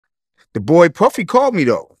The boy Puffy called me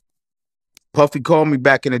though. Puffy called me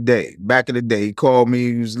back in the day. Back in the day, he called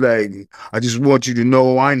me. He was like, "I just want you to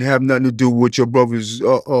know I ain't have nothing to do with your brothers.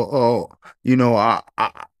 You know,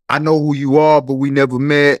 I know who you are, but we never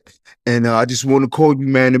met. And I just want to call you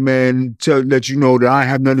man to man to let you know that I ain't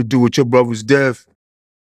have nothing to do with your brother's death."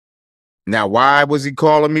 Now, why was he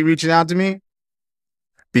calling me, reaching out to me?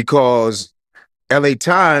 Because LA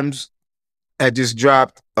Times had just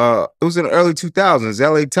dropped, it was in the early 2000s.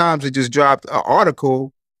 LA Times had just dropped an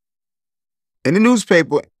article in the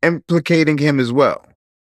newspaper implicating him as well.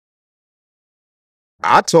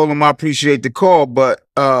 I told him I appreciate the call, but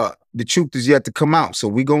the truth is yet to come out. So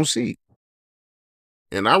we gonna see.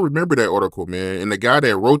 And I remember that article, man. And the guy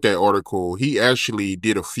that wrote that article, he actually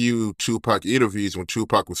did a few Tupac interviews when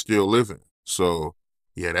Tupac was still living. So,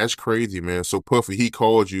 yeah, that's crazy, man. So Puffy, he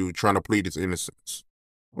called you trying to plead his innocence.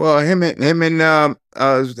 Well, I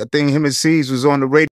think him and C's was on the radio.